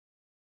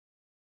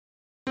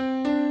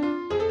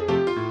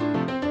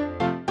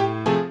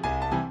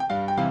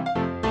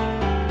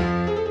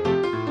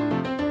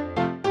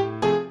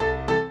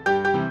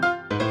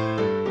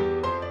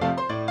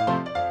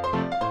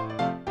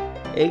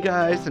Hey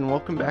guys, and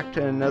welcome back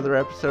to another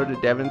episode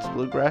of Devon's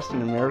Bluegrass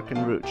and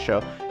American Roots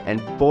Show.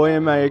 And boy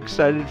am I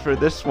excited for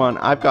this one.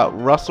 I've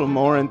got Russell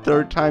Moore and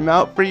IIIrd Tyme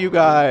Out for you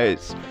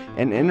guys.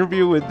 An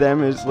interview with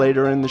them is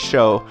later in the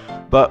show,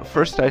 but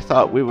first I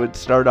thought we would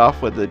start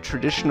off with a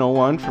traditional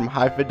one from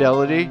High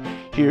Fidelity.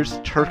 Here's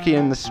Turkey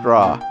in the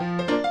Straw.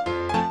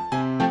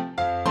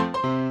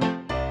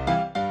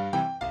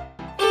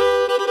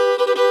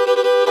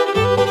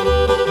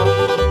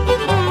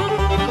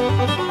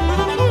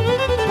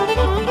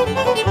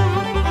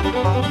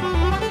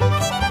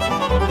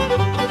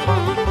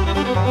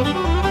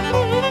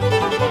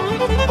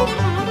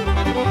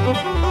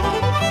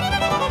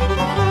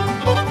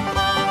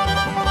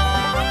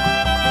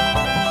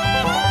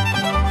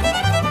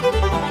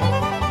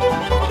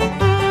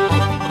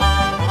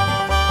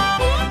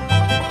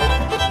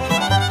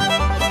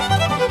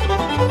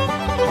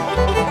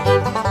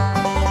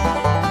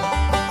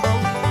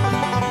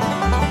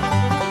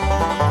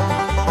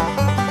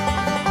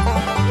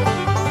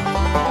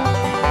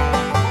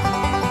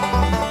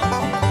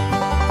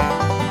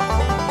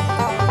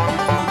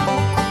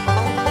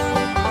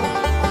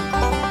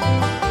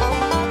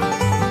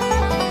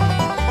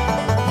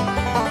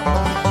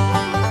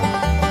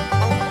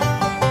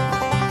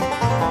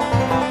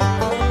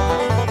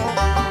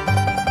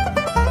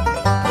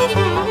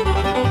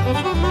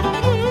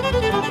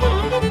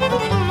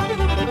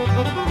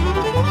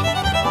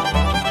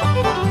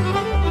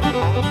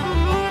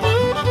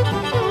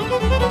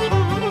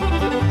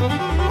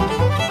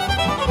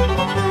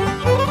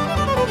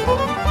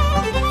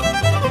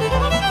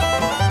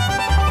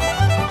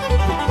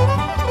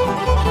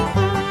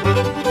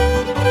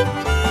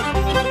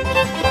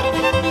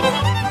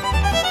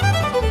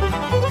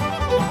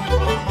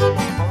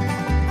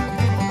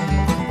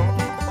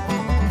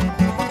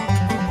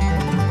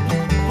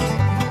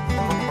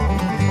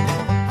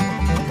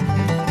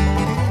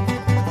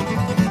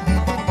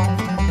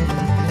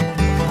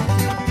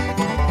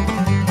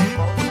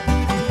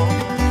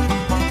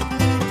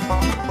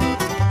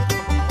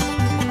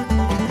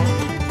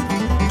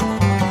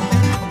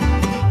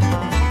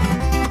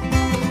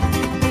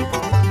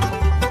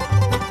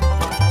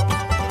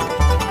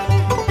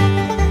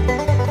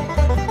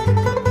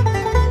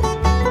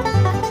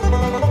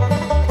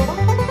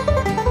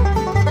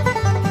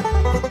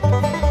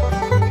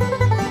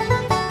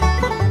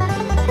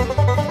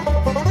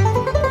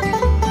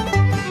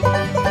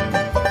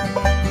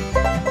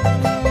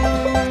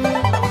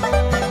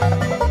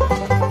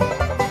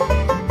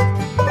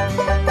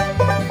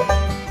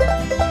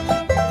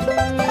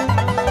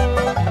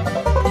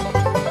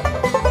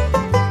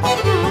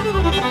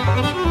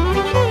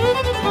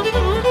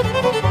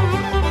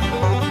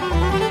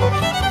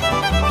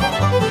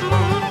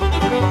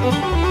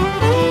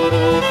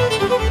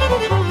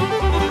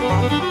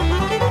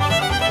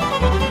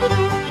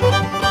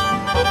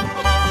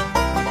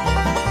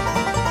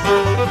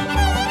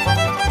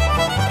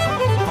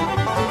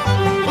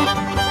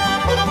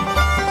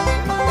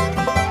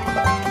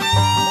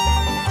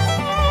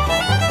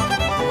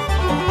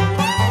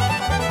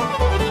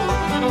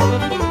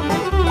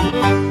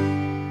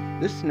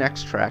 This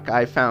next track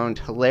I found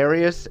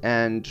hilarious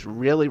and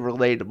really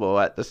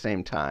relatable at the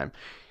same time.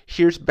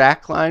 Here's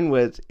Backline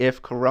with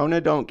If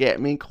Corona Don't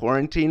Get Me,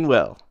 Quarantine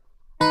Will.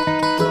 It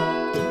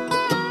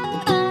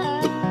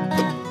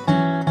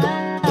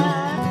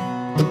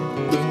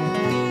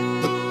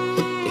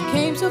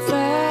came so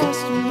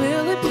fast, and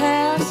will it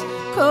pass?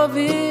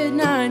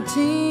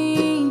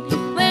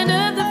 COVID-19, land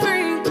of the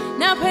free,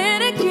 now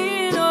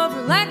panicking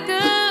over lack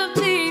of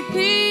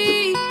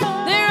TP.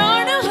 There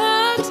are no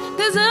hugs,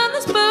 cause on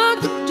this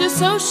book, just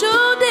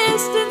social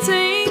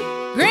distancing.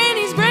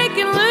 Granny's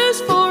breaking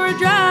loose for a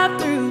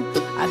drive-thru,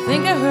 I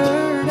think I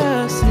heard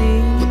a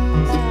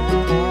sneeze.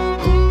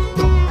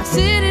 I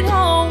sit at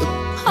home,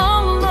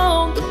 all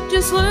alone,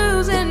 just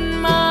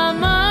losing my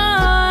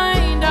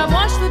mind. I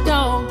watch the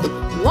dog,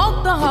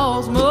 walk the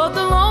halls, mow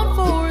the lawn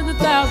for the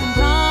 1,000th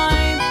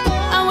time.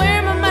 I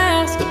wear my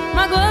mask,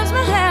 my gloves,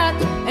 my hat,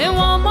 and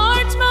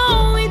Walmart's my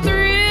only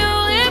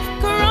thrill. If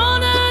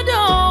Corona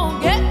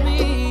don't get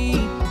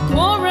me,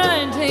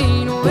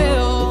 quarantine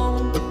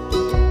will.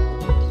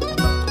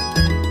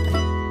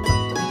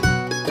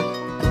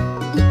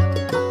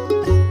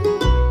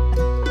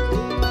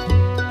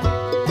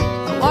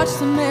 I watch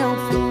the mail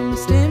from the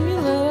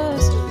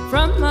stimulus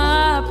from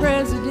my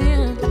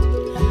president.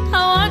 I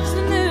watch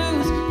the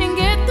news and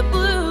get the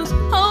blues.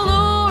 Oh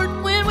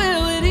Lord, when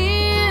will it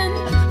end?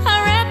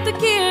 I wrap the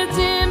kids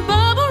in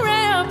bubble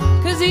wrap,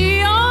 cause ER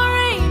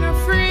ain't our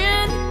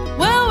friend.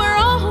 Well, we're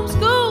all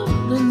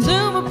homeschooled and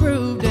Zoom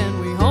approved,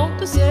 and we hope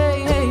to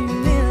say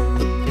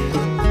amen.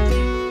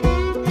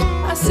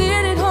 I sit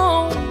at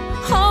home,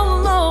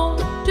 all alone,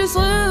 just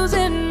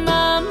losing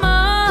my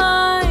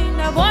mind.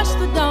 I've watched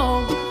the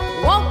dog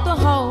walk the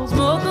halls,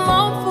 mow the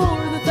lawn for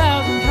the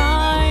 1,000th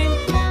time.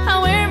 I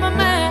wear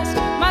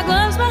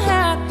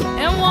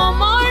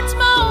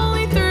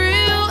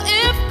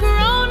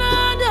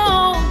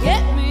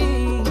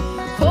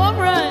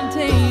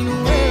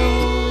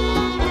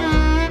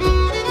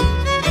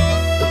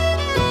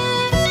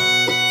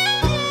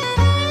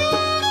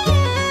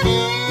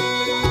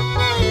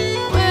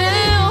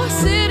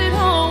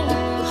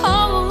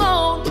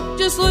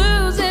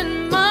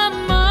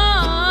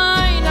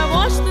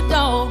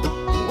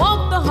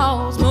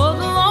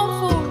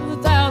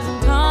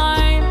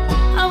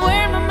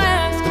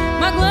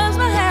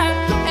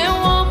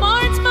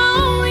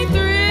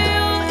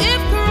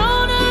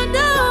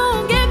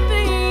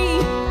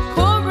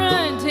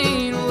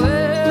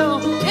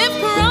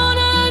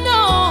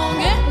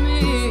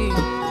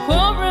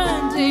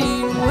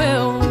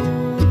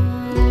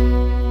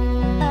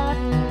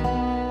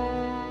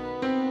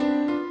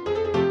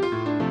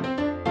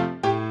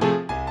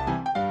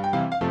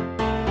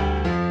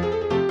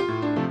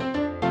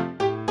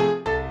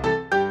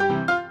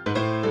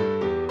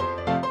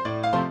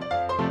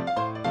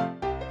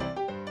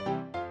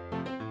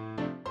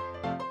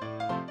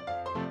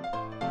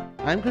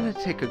I'm going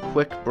to take a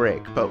quick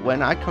break, but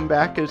when I come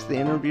back is the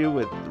interview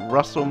with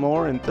Russell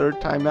Moore in Third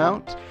Time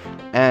Out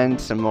and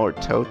some more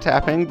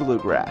toe-tapping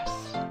bluegrass.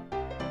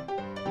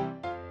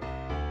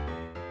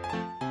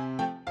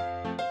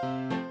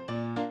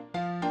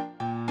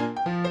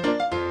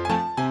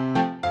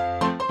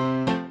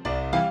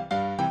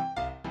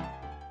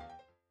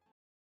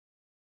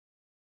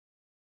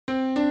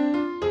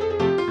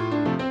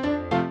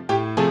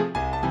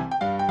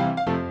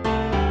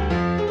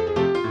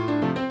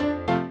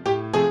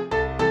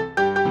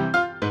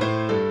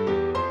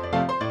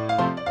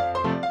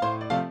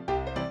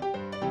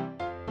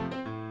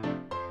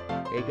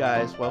 Hey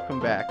guys,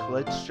 welcome back.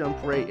 Let's jump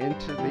right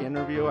into the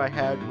interview I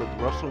had with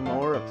Russell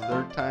Moore of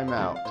Third Time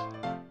Out.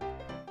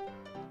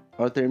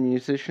 Are there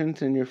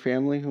musicians in your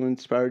family who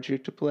inspired you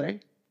to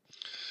play?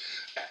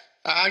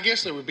 I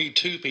guess there would be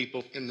two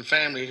people in the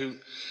family who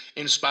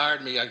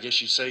inspired me, I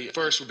guess you'd say.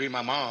 First would be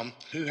my mom,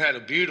 who had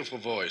a beautiful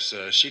voice.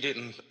 She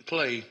didn't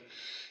play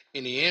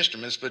any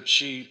instruments, but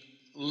she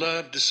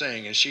loved to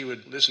sing, and she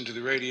would listen to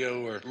the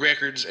radio or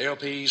records,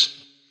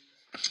 LPs,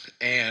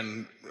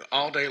 and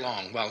all day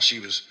long while she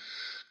was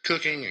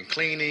cooking and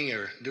cleaning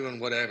or doing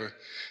whatever,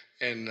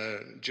 and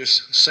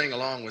just sing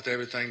along with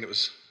everything that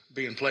was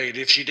being played.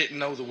 If she didn't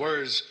know the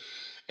words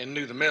and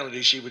knew the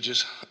melody, she would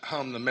just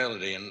hum the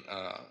melody. And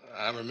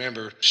I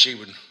remember she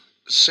would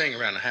sing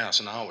around the house,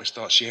 and I always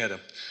thought she had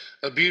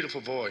a beautiful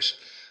voice.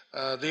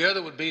 The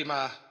other would be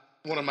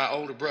one of my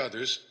older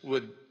brothers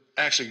would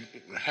actually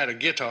had a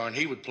guitar, and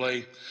he would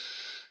play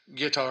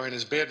guitar in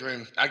his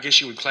bedroom. I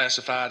guess you would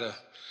classify it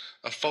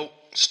a folk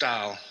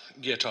style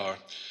guitar.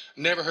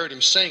 Never heard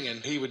him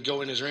singing. He would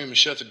go in his room and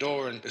shut the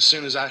door, and as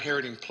soon as I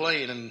heard him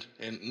playing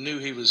and knew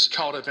he was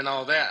caught up in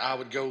all that, I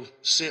would go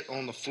sit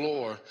on the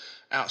floor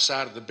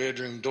outside of the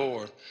bedroom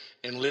door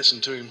and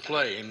listen to him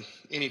play. And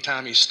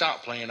anytime he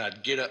stopped playing,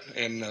 I'd get up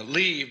and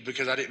leave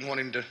because I didn't want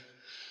him to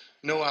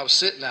know I was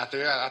sitting out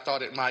there. I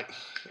thought it might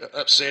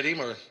upset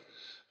him or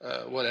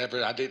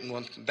whatever. I didn't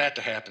want that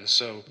to happen.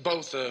 So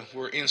both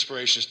were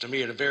inspirations to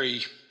me at a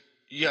very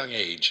young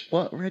age.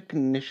 What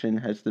recognition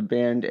has the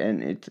band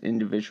and its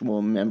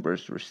individual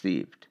members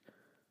received?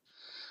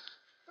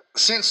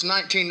 Since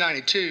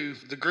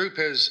 1992, the group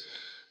has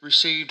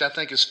received, I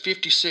think,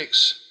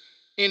 56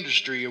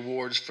 industry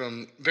awards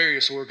from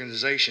various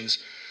organizations.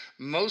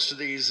 Most of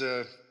these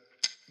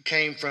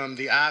came from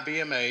the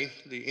IBMA,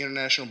 the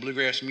International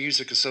Bluegrass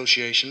Music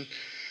Association,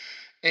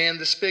 and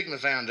the SPIGMA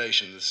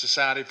Foundation, the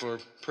Society for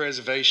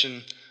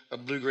Preservation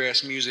of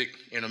Bluegrass Music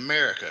in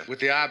America.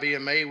 With the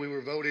IBMA, we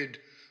were voted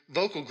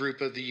Vocal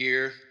Group of the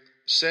Year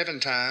 7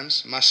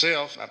 times.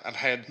 Myself, I've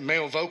had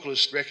male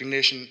vocalist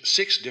recognition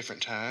 6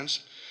 different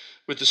times.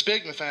 With the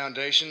SPIGMA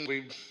Foundation,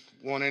 we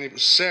won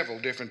several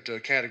different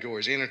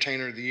categories: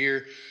 Entertainer of the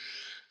Year,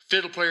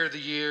 Fiddle Player of the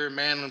Year,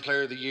 Mandolin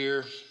Player of the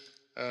Year,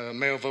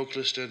 Male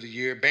Vocalist of the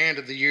Year, Band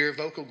of the Year,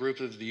 Vocal Group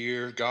of the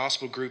Year,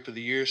 Gospel Group of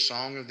the Year,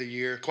 Song of the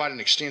Year. Quite an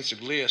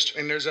extensive list.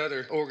 And there's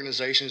other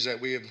organizations that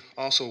we have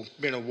also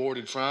been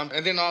awarded from.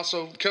 And then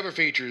also cover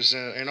features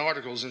and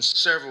articles in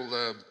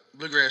several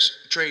bluegrass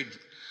trade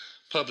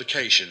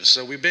publications.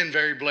 So we've been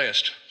very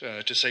blessed,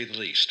 to say the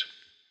least.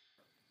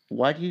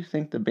 Why do you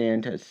think the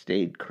band has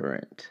stayed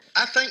current?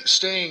 I think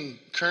staying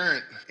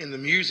current in the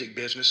music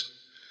business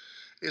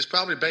is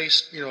probably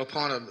based,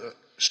 upon a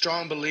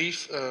strong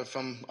belief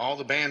from all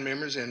the band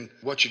members in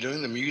what you're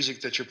doing, the music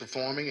that you're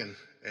performing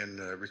and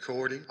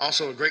recording.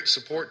 Also a great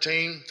support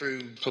team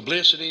through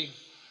publicity,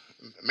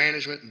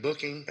 management,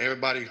 booking,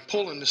 everybody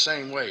pulling the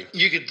same way.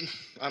 You could,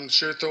 I'm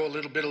sure, throw a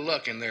little bit of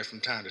luck in there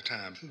from time to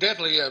time.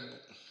 Definitely,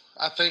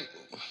 I think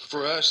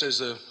for us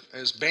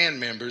as band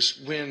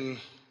members, when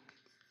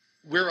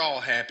we're all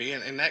happy,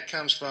 and that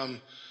comes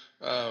from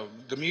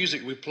the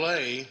music we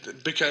play,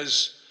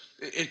 because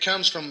it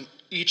comes from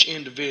each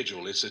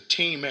individual. It's a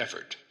team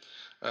effort.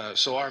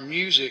 So our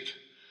music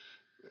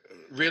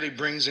really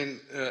brings in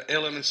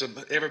elements of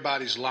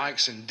everybody's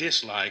likes and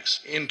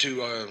dislikes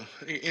into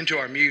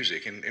our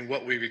music and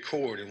what we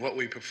record and what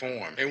we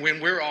perform. And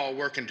when we're all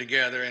working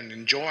together and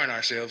enjoying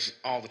ourselves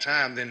all the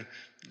time, then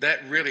that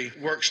really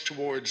works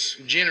towards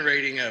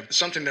generating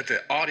something that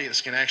the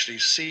audience can actually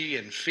see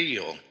and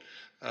feel.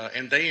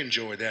 And they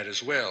enjoy that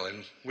as well.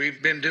 And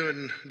we've been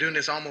doing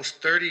this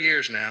almost 30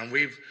 years now, and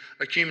we've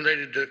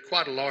accumulated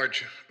quite a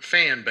large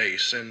fan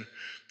base. And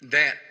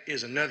that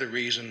is another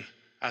reason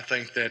I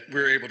think that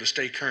we're able to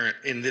stay current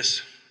in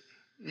this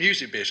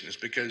music business,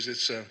 because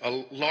it's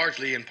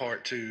largely in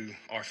part to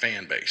our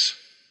fan base.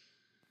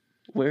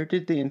 Where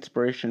did the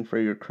inspiration for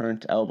your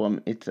current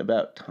album, It's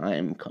About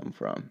Time, come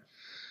from?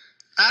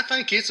 I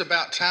think It's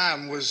About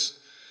Time was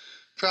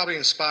probably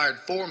inspired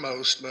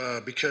foremost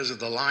because of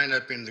the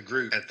lineup in the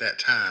group at that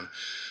time.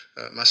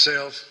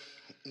 Myself,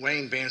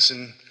 Wayne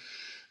Benson,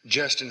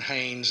 Justin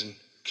Haynes, and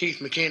Keith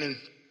McKinnon,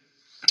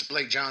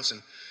 Blake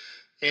Johnson.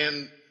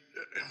 And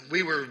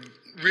we were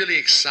really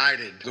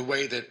excited the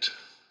way that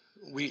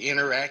we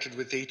interacted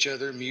with each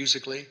other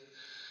musically.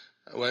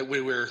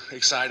 We were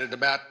excited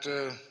about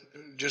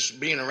just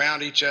being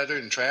around each other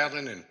and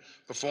traveling and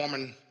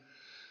performing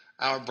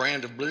our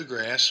brand of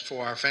bluegrass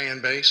for our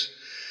fan base.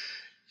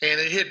 And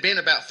it had been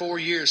about 4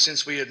 years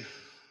since we had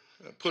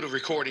put a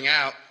recording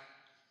out.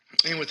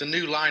 And with the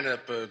new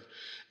lineup,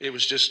 it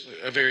was just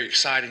a very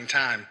exciting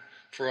time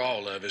for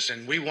all of us.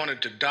 And we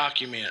wanted to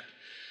document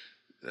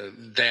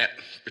that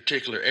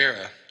particular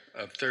era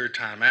of Third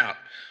Time Out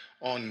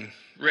on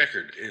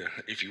record,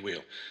 if you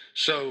will.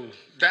 So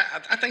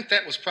I think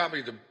that was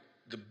probably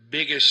the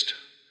biggest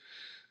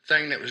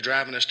thing that was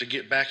driving us to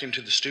get back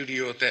into the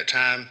studio at that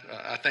time.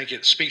 I think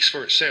it speaks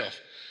for itself.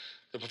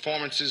 The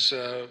performances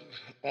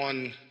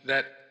on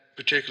that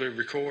particular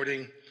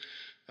recording,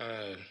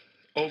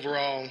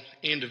 overall,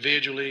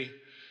 individually,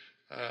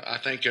 I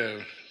think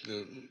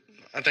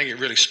it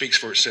really speaks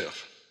for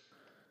itself.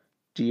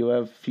 Do you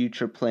have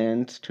future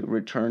plans to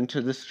return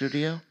to the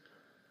studio?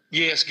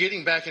 Yes,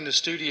 getting back in the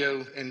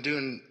studio and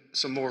doing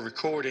some more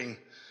recording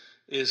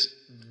is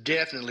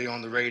definitely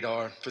on the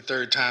radar for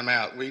Third Time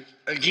Out. We,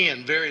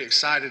 again, very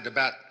excited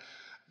about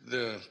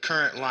the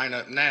current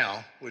lineup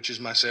now, which is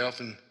myself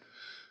and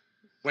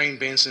Wayne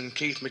Benson,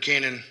 Keith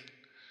McKinnon,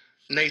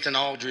 Nathan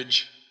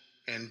Aldridge,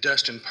 and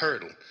Dustin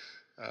Pirtle.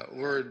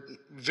 We're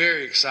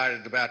very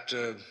excited about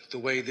the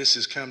way this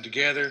has come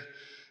together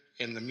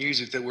and the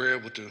music that we're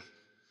able to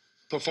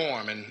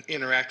perform and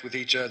interact with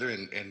each other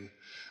and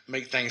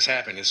make things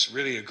happen. It's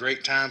really a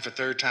great time for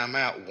Third Time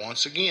Out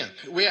once again.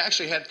 We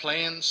actually had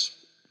plans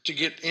to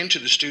get into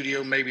the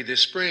studio maybe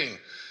this spring,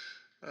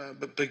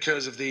 but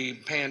because of the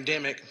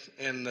pandemic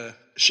and the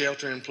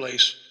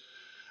shelter-in-place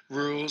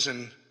rules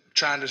and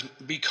trying to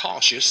be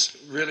cautious,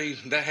 really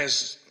that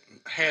has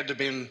had to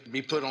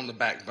be put on the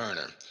back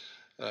burner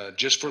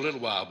just for a little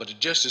while. But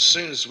just as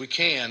soon as we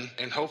can,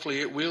 and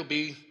hopefully it will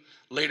be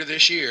later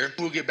this year,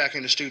 we'll get back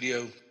in the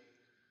studio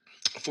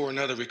for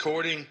another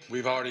recording.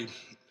 We've already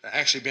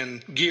actually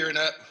been gearing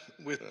up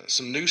with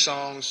some new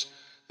songs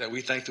that we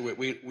think that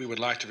we would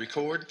like to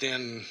record.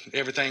 Then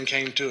everything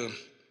came to a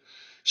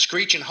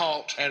screeching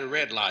halt at a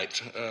red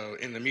light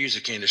in the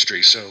music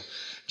industry. So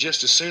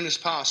just as soon as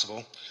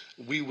possible,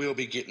 we will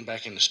be getting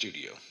back in the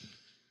studio.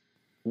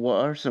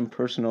 What are some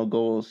personal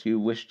goals you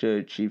wish to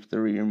achieve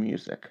through your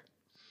music?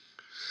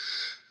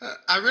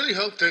 I really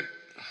hope that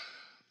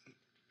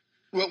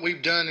what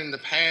we've done in the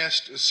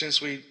past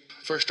since we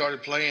first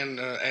started playing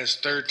as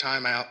Third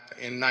Time Out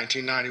in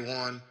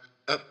 1991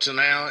 up to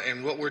now,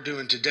 and what we're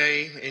doing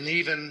today, and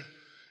even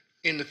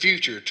in the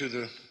future to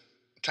the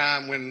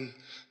time when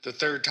the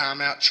Third Time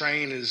Out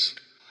train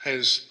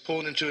has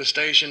pulled into a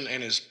station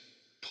and is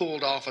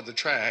pulled off of the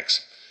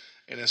tracks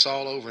and it's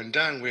all over and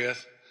done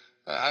with,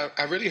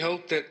 I really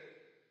hope that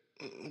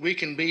we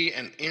can be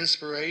an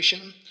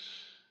inspiration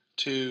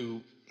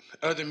to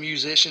other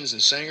musicians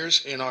and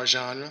singers in our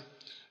genre,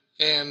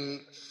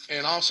 and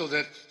also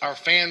that our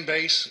fan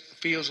base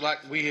feels like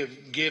we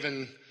have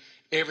given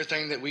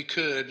everything that we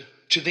could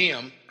to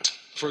them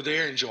for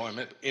their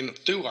enjoyment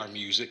through our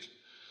music,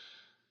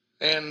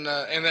 and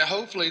that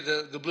hopefully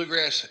the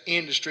bluegrass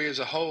industry as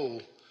a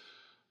whole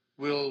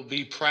will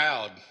be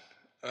proud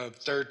of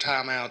Third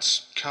Time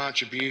Out's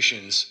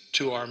contributions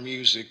to our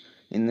music.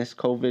 In this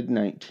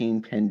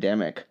COVID-19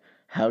 pandemic,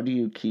 how do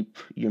you keep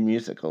your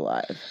music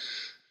alive?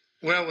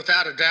 Well,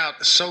 without a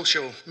doubt,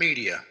 social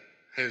media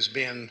has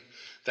been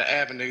the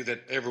avenue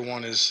that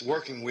everyone is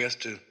working with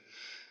to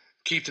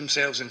keep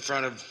themselves in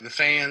front of the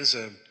fans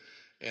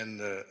and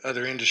the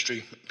other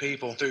industry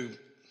people through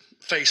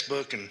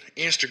Facebook and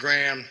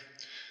Instagram,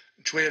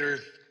 Twitter,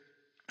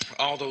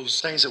 all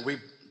those things that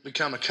we've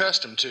become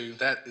accustomed to.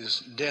 That is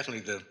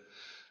definitely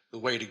the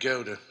way to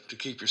go to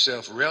keep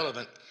yourself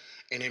relevant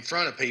and in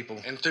front of people.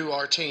 And through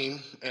our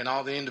team and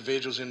all the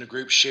individuals in the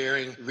group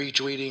sharing,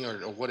 retweeting,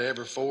 or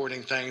whatever,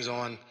 forwarding things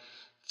on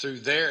through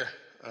their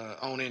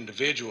own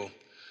individual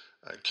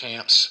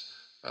camps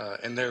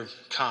and their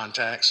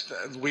contacts,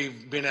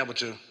 we've been able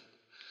to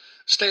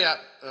stay out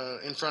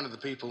in front of the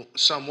people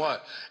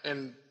somewhat.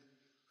 And,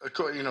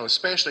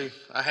 especially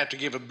I have to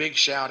give a big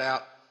shout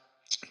out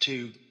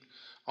to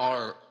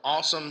our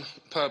awesome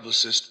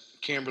publicist,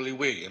 Kimberly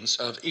Williams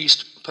of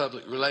East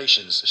Public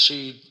Relations.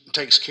 She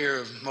takes care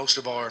of most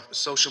of our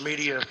social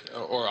media,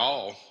 or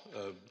all,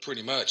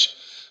 pretty much,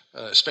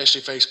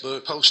 especially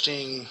Facebook,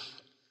 posting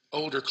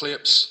older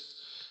clips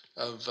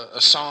of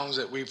songs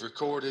that we've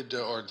recorded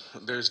or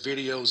there's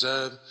videos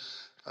of,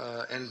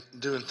 and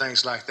doing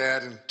things like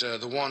that. And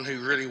the one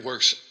who really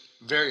works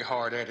very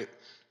hard at it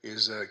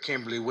is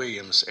Kimberly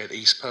Williams at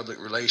East Public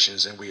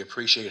Relations, and we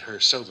appreciate her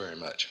so very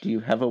much. Do you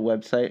have a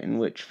website in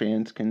which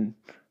fans can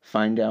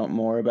find out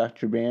more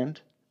about your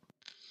band?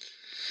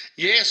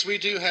 Yes, we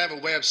do have a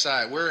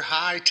website. We're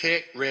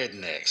high-tech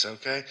rednecks,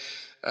 okay?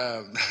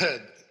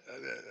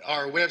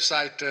 Our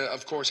website,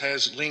 of course,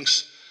 has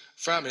links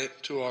from it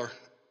to our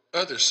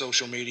other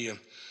social media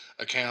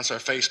accounts, our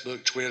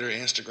Facebook, Twitter,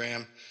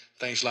 Instagram,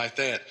 things like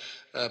that.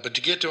 But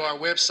to get to our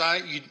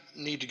website, you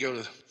need to go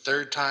to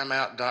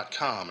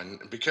thirdtimeout.com.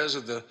 And because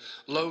of the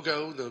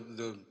logo,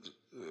 the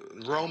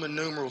Roman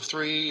numeral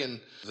 3 and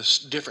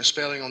the different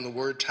spelling on the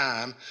word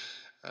time,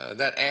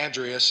 that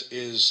address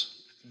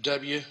is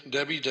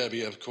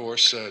www, of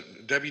course,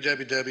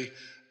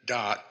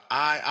 dot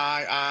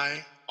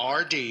IIIrd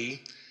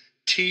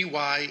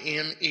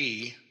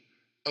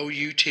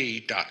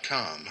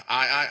Tymeout.com.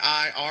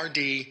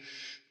 IIIrd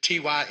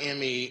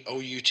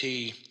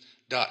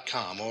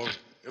Tymeout.com. Or,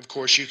 of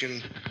course, you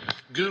can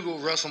Google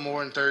Russell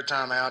Moore and Third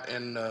Time Out,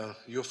 and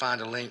you'll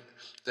find a link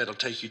that'll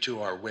take you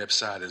to our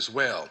website as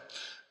well.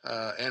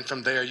 And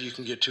from there, you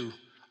can get to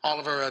all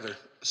of our other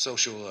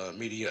social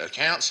media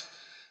accounts.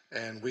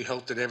 And we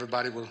hope that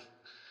everybody will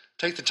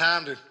take the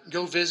time to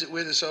go visit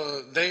with us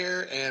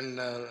there, and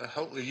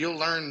hopefully you'll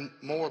learn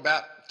more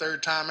about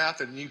Third Time Out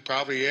than you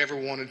probably ever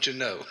wanted to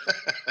know.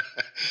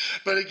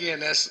 But again,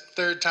 that's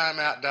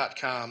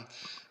thirdtimeout.com.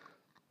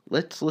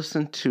 Let's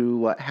listen to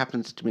what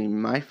happens to be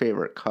my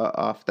favorite cut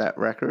off that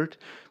record,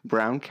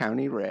 Brown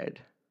County Red.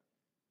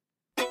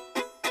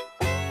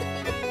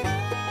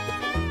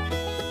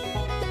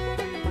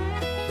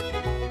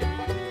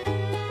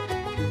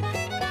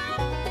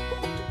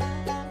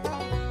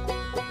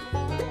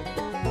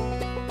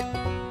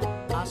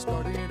 I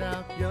started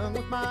out young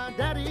with my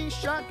daddy's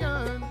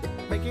shotgun,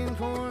 making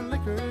corn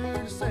liquor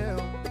to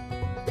sell.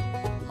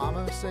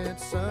 Mama said,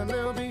 son,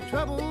 there'll be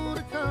trouble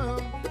to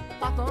come.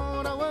 I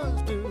thought I was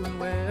doing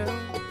well.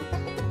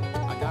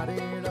 I got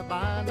in a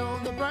bind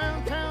on the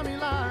Brown County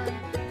line,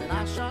 and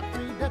I shot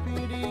 3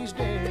 deputies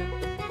dead.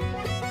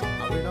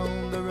 I went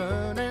on the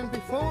run, and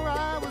before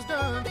I was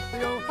done,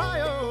 the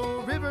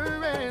Ohio River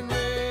ran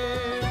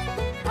red.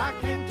 I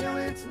can't tell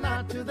it's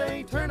not till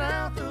they turn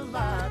out the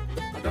light.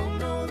 I don't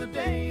know the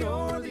day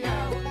or the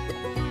hour.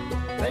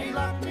 They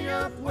locked me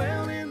up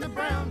well in the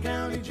Brown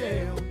County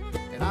jail,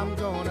 and I'm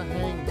gonna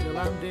hang till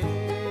I'm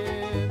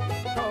dead,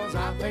 'cause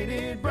I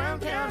painted Brown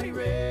County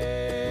red.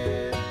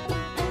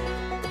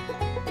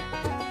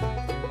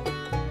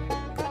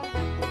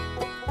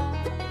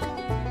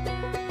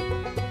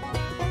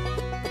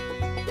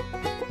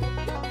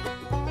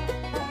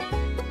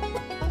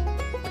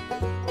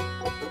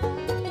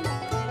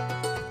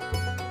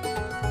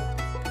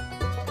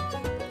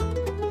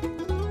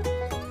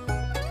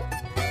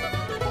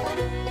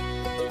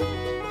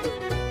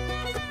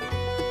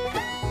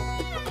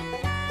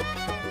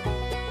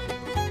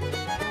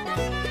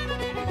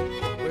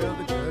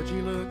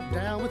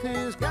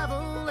 His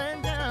gavel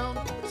and gown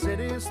said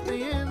it's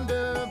the end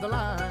of the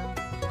line.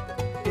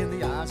 In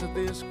the eyes of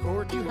this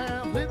court you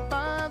have lived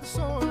by the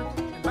sword,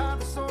 and by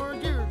the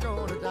sword you're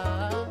gonna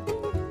die.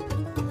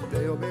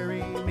 They'll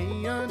bury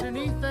me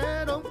underneath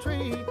that oak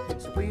tree,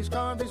 so please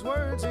carve these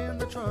words in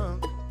the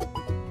trunk.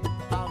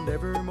 I'll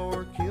never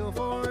more kill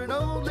for an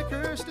old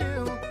liquor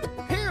still.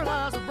 Here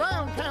lies a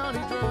Brown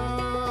County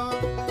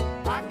drunk.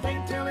 I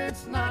can't tell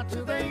it's not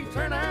till they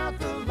turn out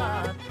the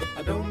light.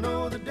 I don't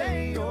know the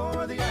day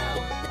or the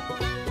hour.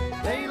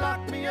 They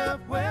locked me up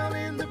well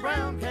in the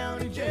Brown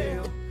County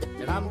jail,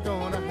 and I'm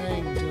gonna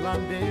hang till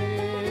I'm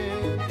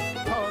dead,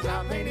 'cause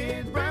I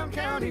painted Brown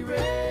County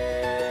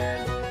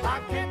red.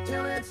 I can't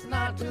tell it's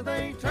not till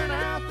they turn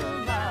out the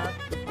light.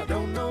 I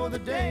don't know the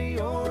day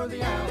or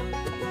the hour.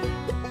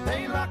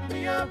 They locked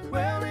me up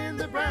well in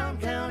the Brown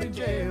County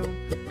jail,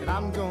 and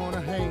I'm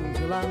gonna hang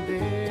till I'm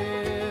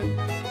dead,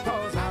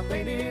 'cause I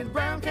painted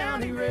Brown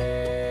County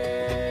red.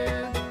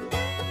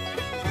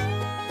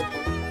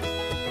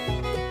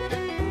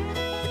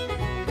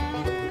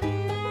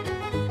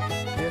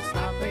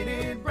 I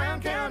painted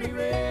Brown County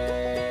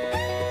red.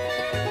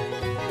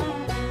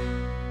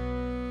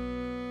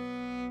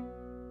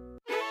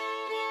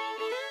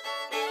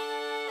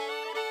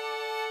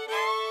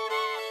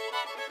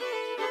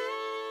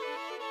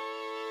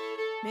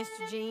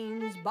 Mr.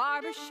 Jean's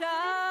Barber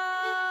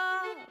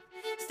Shop,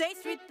 State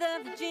Street,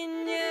 the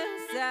Virginia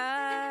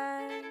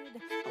side.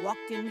 I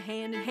walked in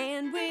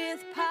hand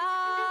with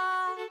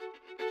Pa,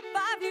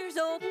 5 years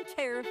old and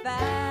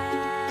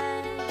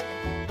terrified.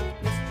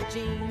 Mr.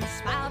 Jean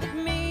smiled at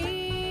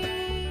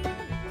me,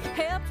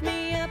 helped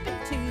me up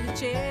into the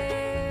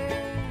chair.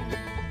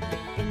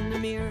 In the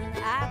mirror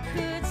I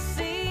could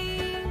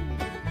see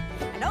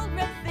an old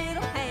red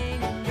fiddle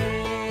hanging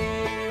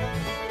there.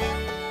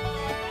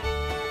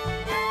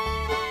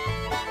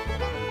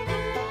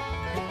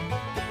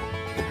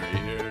 The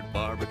gray-haired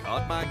barber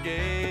caught my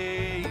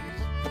gaze,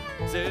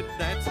 said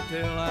that's a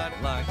tale I'd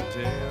like to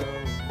tell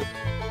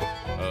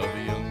of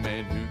a young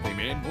man who came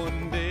in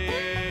one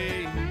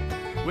day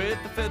with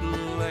a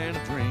fiddle and a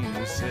dream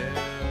to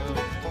sell.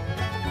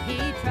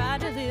 He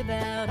tried to live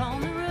out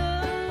on the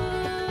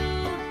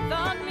road,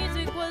 thought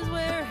music was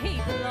where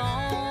he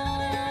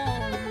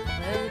belonged.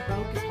 Well, it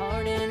broke his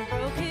heart and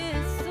broke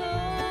his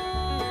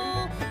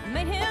soul,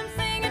 made him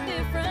sing a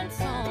different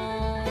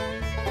song.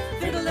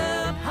 Fiddle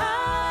up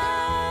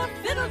high,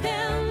 fiddle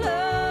down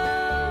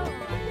low,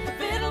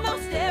 fiddle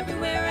most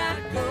everywhere I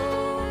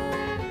go.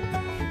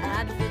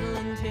 I'd fiddle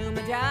until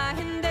my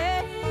dying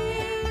day,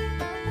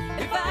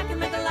 if I can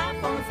make a life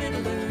for a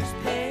fiddler's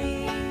pay.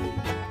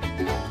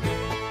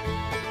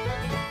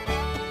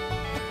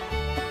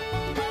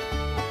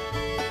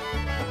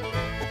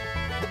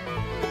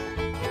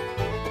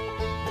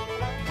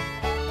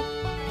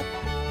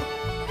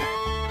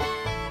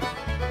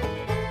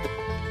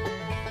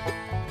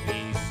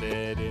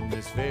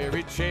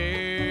 very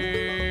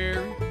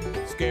chair,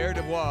 scared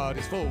of what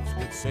his folks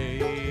would say.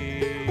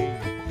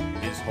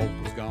 His hope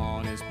was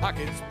gone, his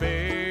pockets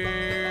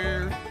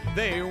bare.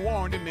 They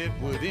warned him it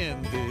would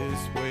end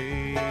this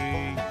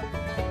way.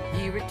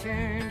 He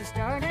returned to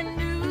start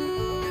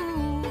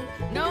anew.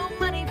 No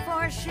money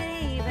for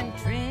shave and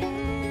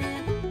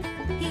trim.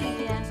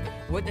 He asked,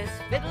 would this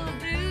fiddle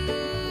do?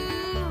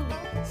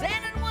 Said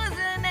it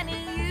wasn't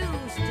any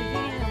use to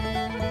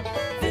him.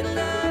 Fiddle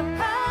up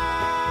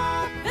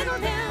high, fiddle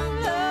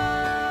down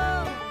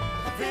low.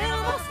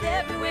 Fiddle most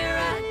everywhere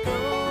I go.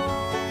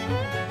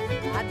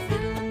 I'd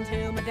fiddle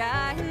until my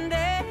dying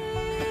day,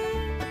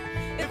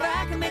 if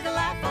I could make a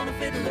life on a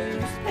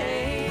fiddler's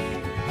pay.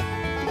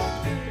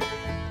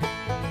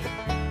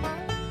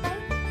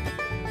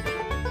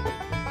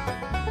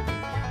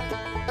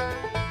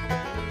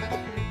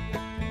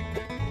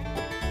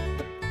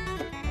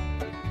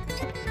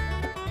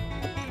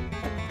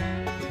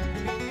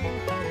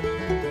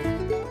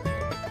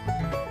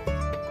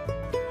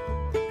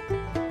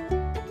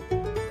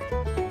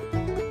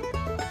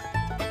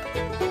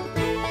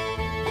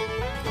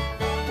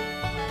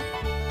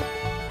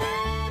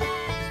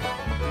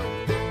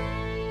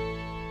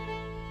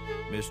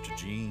 Mr.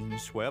 Jean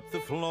swept the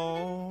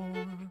floor,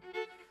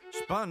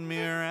 spun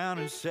me around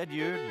and said,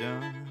 you're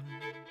done.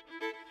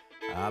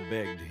 I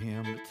begged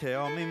him to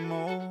tell me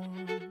more.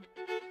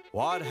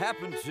 What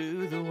happened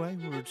to the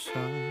wayward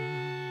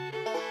son?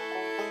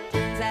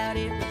 Turns out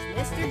it was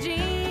Mr.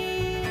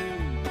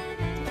 Jean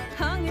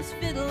hung his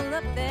fiddle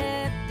up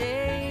that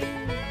day.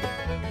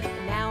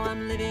 Now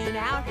I'm living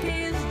out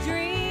his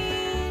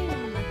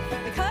dream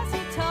because he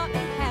taught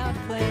me how to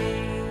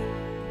play.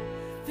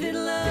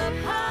 Fiddle up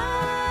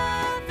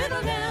high,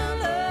 fiddle down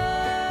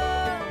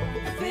low.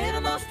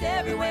 Fiddle most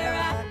everywhere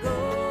I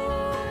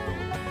go.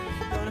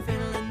 Gonna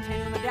fiddle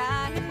until my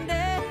dying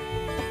day,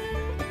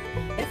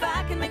 if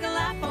I can make a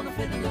life on the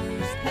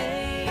fiddler's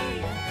pay.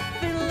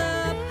 Fiddle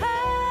up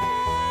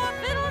high,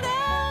 fiddle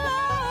down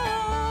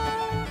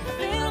low.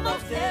 Fiddle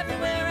most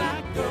everywhere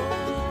I go.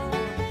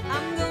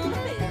 I'm gonna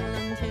fiddle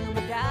until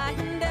my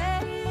dying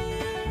day,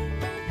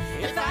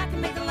 if I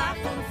can make a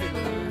life on the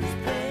fiddler's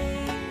pay.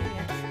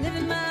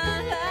 Living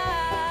my life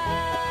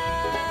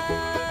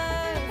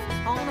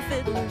on a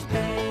fiddler's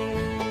pay.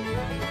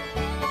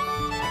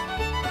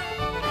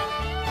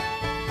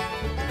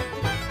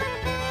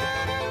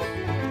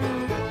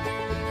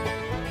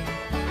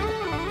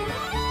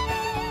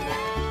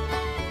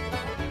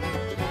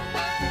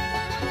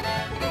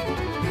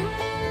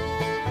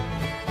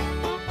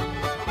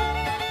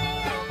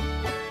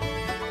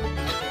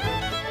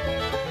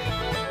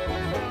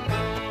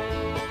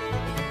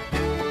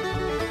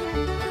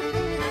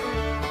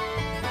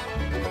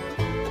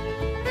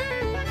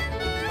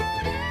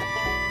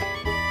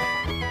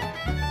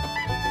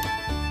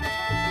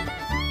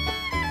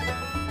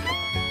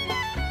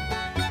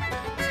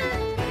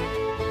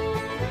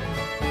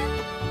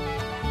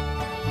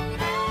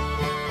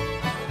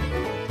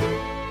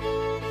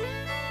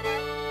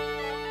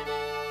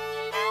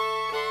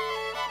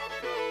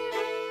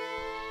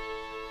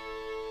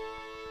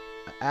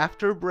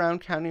 After Brown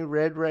County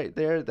Red right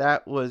there,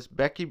 that was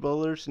Becky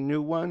Buller's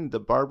new one,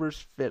 The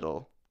Barber's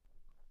Fiddle.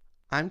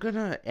 I'm going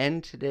to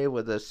end today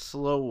with a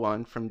slow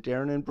one from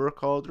Darren and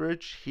Brooke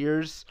Aldridge.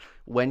 Here's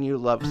When You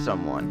Love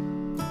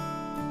Someone.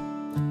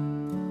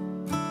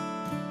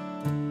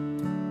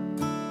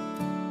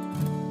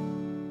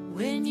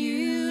 When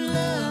you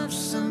love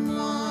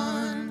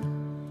someone,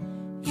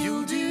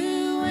 you'll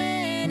do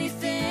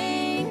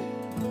anything.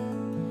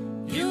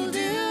 You'll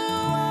do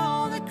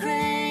all the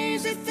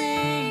crazy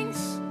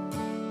things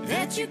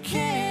that you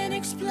can't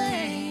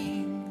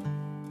explain.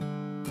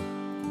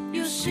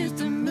 You'll shoot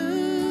the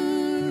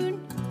moon,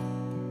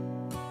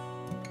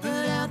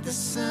 put out the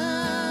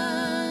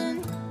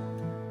sun.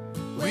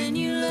 When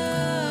you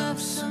love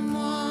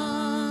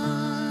someone,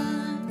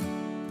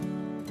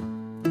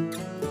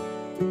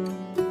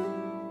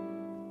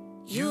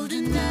 you'll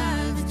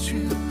deny the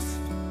truth,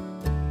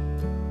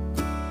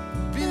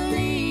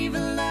 believe a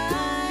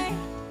lie.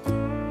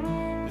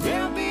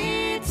 There'll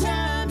be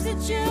times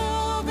that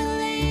you'll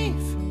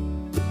believe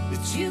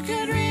that you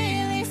could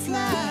really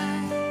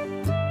fly,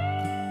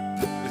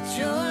 but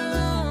your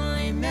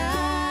lonely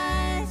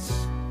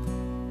nights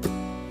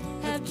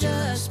have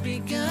just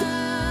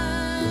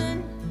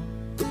begun.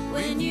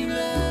 When you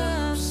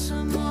love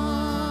someone,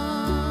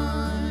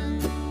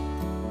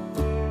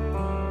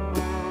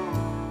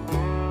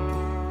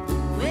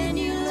 when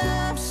you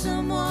love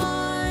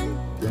someone,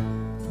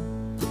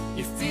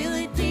 you feel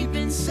it deep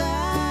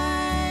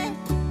inside,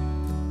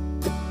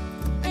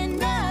 and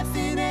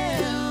nothing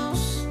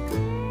else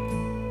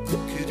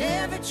could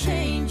ever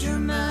change your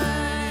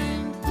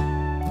mind.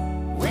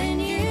 When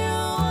you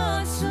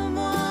want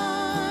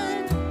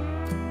someone,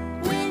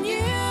 when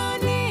you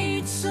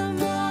need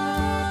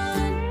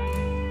someone,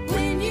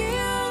 when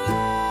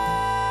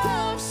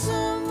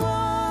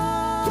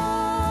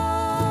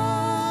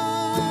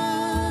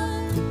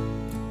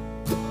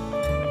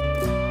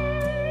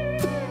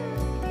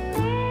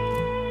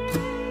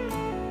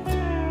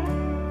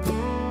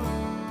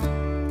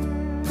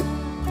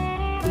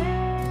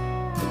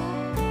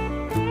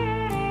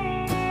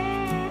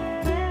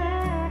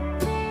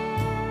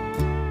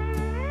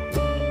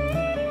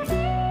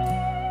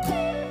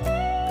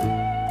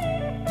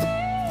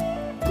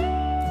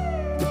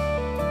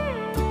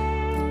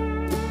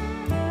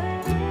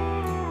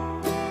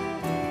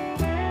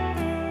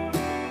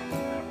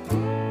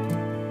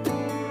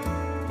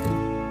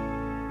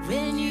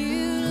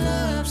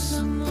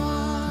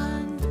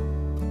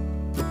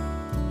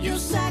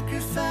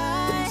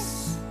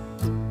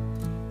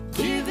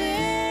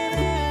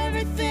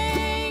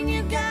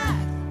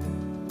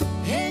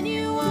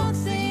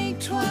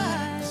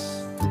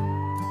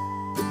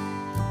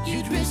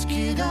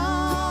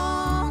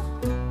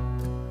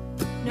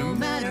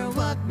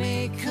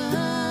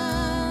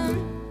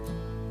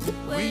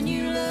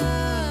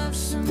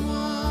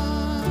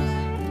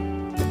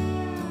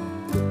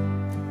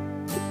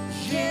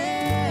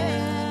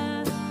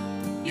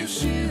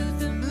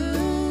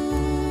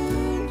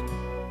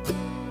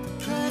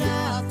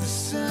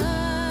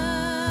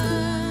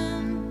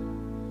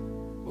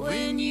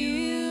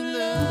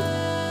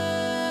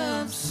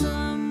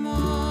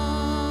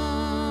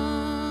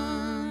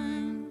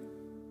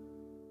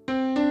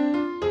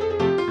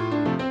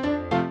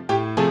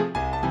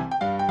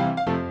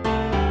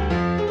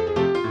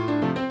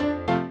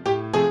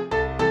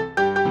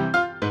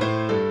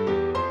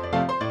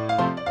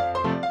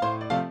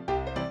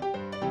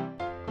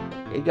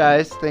Hey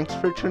guys, thanks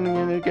for tuning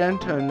in again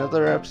to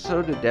another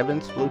episode of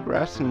Devon's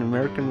Bluegrass and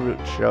American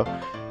Roots Show.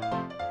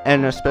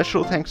 And a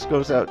special thanks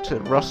goes out to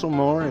Russell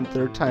Moore and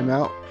 3rd Tyme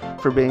Out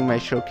for being my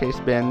showcase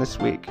band this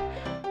week.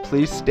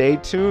 Please stay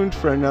tuned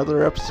for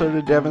another episode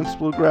of Devon's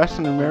Bluegrass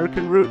and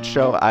American Roots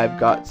Show. I've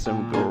got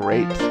some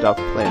great stuff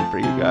planned for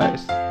you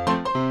guys.